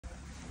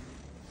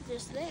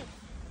just there.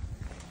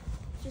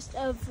 Just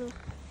over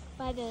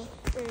by the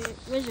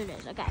wizard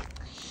is. Okay.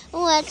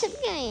 What's up,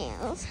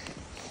 guys?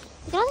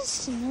 Look at all the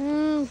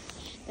snow.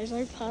 There's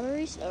our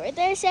pottery store right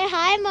there. Say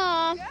hi,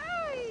 Mom.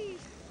 Hi.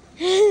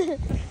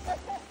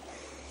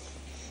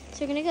 So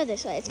we're gonna go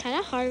this way. It's kind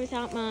of hard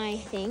without my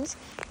things,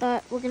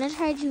 but we're gonna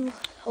try to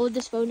hold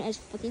this phone as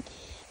freaking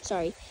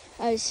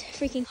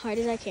hard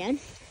as I can,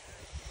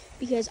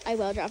 because I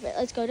will drop it.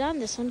 Let's go down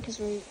this one, because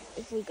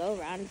if we go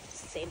around,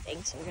 it's the same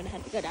thing, so we're gonna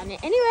have to go down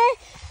it anyway.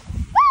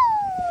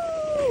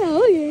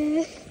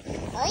 Woo!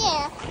 Oh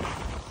yeah!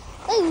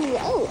 Oh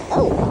yeah!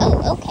 Oh,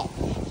 okay.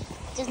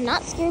 It does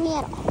not scare me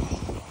at all.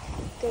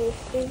 Go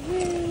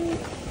through.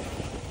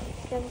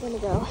 Then we're gonna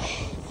go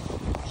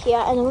here,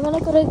 and then we're gonna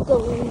go to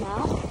Galloon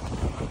now.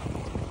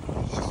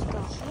 Just go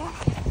here.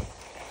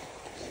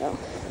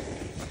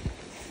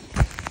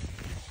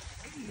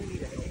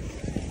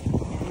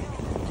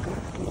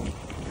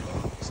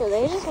 So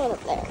there's just one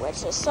up there,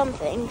 which is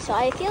something. So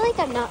I feel like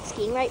I'm not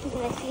skiing right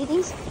because I see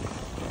these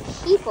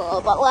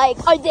people, but like,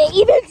 are they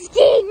even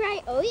skiing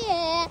right? Oh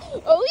yeah,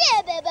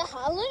 baby,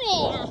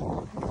 hallelujah.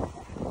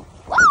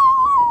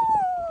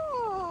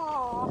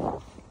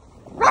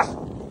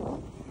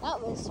 That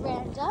was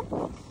random.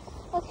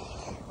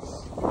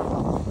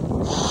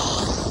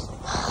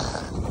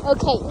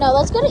 Okay, no,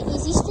 let's go to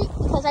Easy Street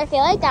because I feel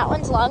like that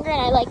one's longer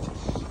and I liked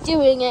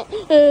doing it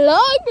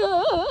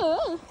longer.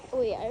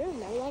 Oh yeah, I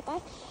remember that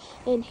guy.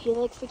 And he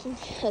like freaking,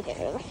 okay,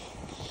 whatever.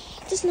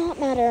 Does not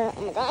matter.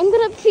 Oh my god, I'm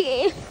gonna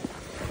pee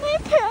my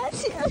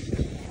pants here.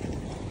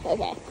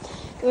 Okay,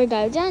 we're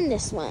going down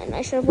this one.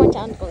 I should have went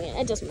down going in.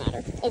 It doesn't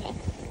matter. Okay.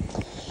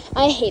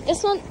 I hate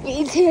this one.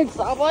 Me too,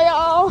 probably,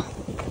 y'all.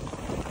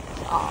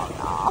 Oh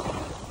no.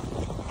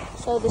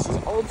 So this is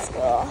old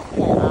school.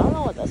 Yeah, I don't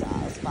know what this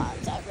is,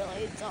 but I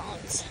really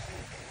don't.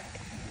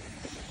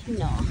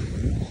 No.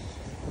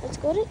 Let's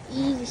go to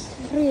Easy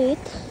Street.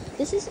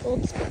 This is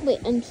old school. Wait,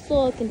 I'm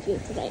so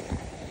confused right now.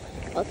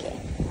 Okay.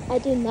 I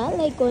do not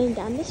like going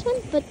down this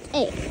one, but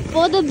hey,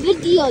 for the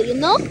video, you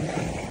know?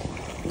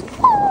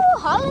 Oh,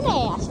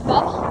 holidays,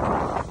 baby.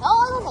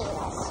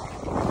 Holidays.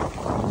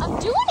 I'm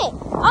doing it.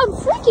 I'm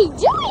freaking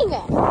doing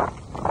it.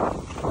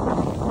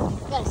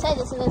 I'm gonna say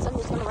this and then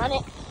somebody's gonna run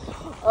it.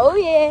 Oh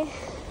yeah.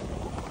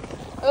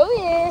 Oh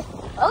yeah.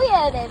 Oh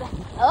yeah, baby.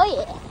 Oh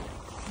yeah.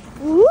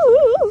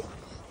 Woo!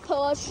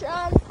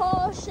 Potion,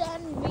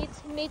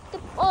 meet the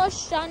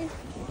potion.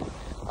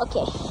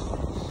 Okay.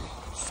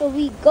 So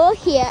we go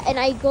here and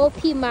I go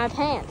pee my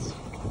pants.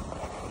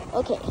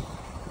 Okay.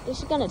 This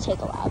is gonna take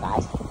a while,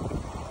 guys.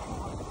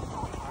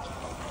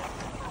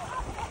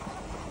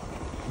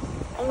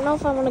 I don't know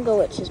if I want to go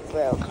Witch's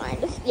Brew,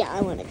 kind of. Yeah,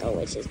 I want to go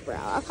Witch's Brew.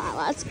 Okay,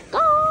 let's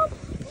go.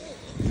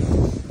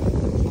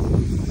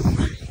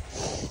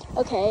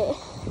 Okay.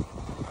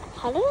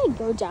 How did I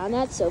go down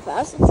that so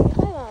fast? Let's see if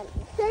I'm on.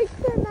 Thanks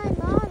for my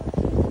mom.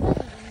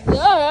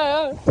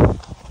 Yeah.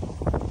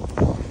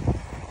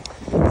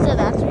 So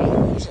that's where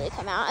you usually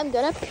come out. I'm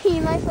gonna pee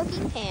my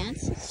fucking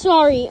pants.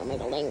 Sorry. Oh my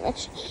god,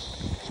 language.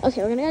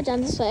 Okay, we're gonna go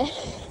down this way.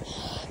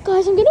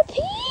 Guys, I'm gonna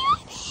pee my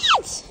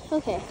pants.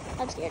 Okay,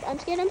 I'm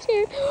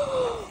scared.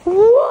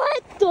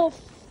 What the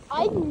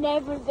I've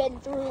never been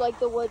through like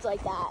the woods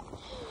like that.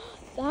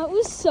 That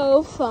was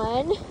so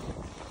fun.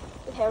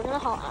 Okay, we're gonna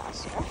haul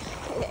ass.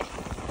 Okay.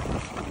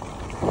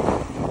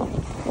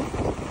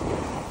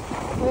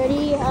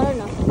 Ready? I don't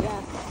know.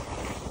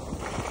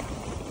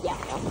 Yeah,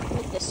 no.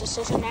 Make this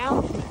decision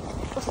now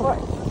before I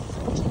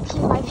can pee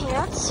my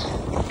pants.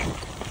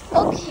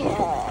 Okay.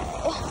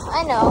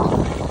 I know.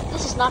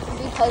 This is not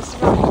gonna be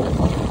posted on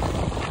anything.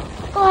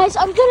 Guys,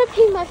 I'm gonna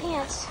pee my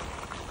pants.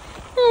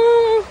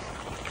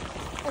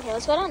 Okay,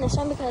 let's go down this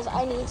one because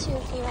I need to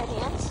pee my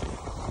pants.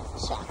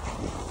 So,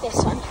 this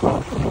one.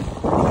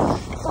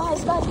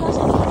 Guys, I peed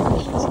my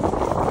pants.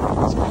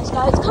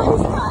 Guys.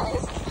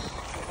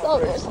 So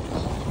good.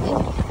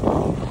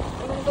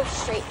 I'm gonna go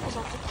straight because I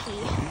have to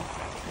pee.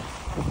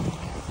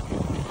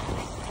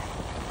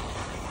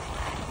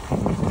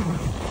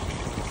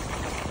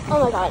 Oh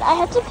my god, I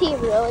have to pee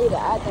really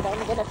bad, but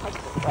I'm gonna touch the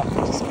ground.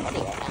 I'm just gonna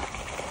pee right now.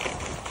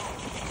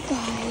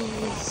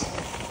 Guys.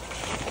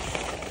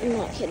 I'm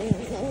not kidding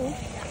right now.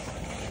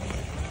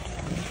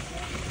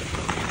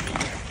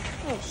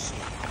 Oh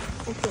shit.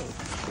 Okay.